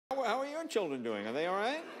How are your children doing? Are they all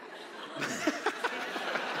right?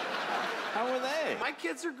 How are they? My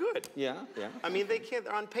kids are good. Yeah, yeah. I mean,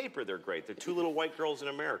 on paper, they're great. They're two little white girls in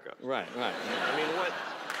America. Right. I mean, what?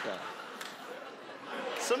 Yeah.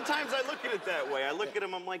 Sometimes I look at it that way. I look at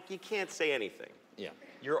them, I'm like, you can't say anything. Yeah.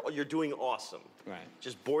 You're doing awesome. Right.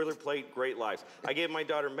 Just boilerplate, great lives. I gave my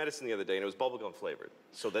daughter medicine the other day, and it was bubblegum flavored,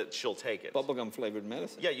 so that she'll take it. Bubblegum flavored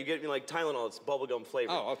medicine? Yeah, you get me like Tylenol, it's bubblegum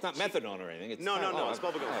flavored. Oh, it's not methadone or anything. It's no, it's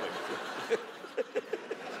bubblegum flavored.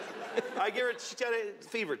 I give her, she's got a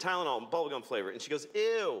fever, Tylenol, bubblegum flavored, and she goes,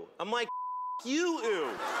 ew. I'm like, you, ew.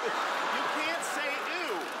 You can't say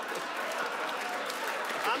ew.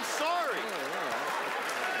 I'm sorry.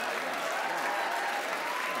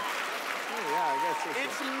 Yeah, I guess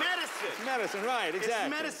it's medicine. It's medicine, right, exactly. It's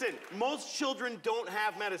medicine. Most children don't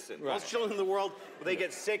have medicine. Right. Most children in the world, when they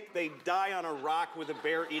get sick, they die on a rock with a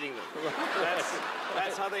bear eating them.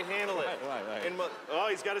 That's how they handle it. Right. And, oh,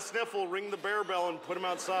 he's got a sniffle, ring the bear bell and put him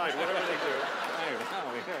outside, whatever they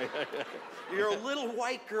do. You're a little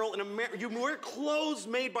white girl in America. You wear clothes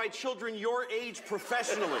made by children your age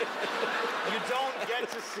professionally. You don't get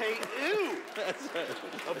to say ew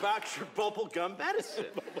about your bubblegum medicine.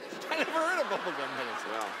 I never heard of bubblegum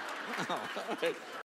medicine. Well, all right.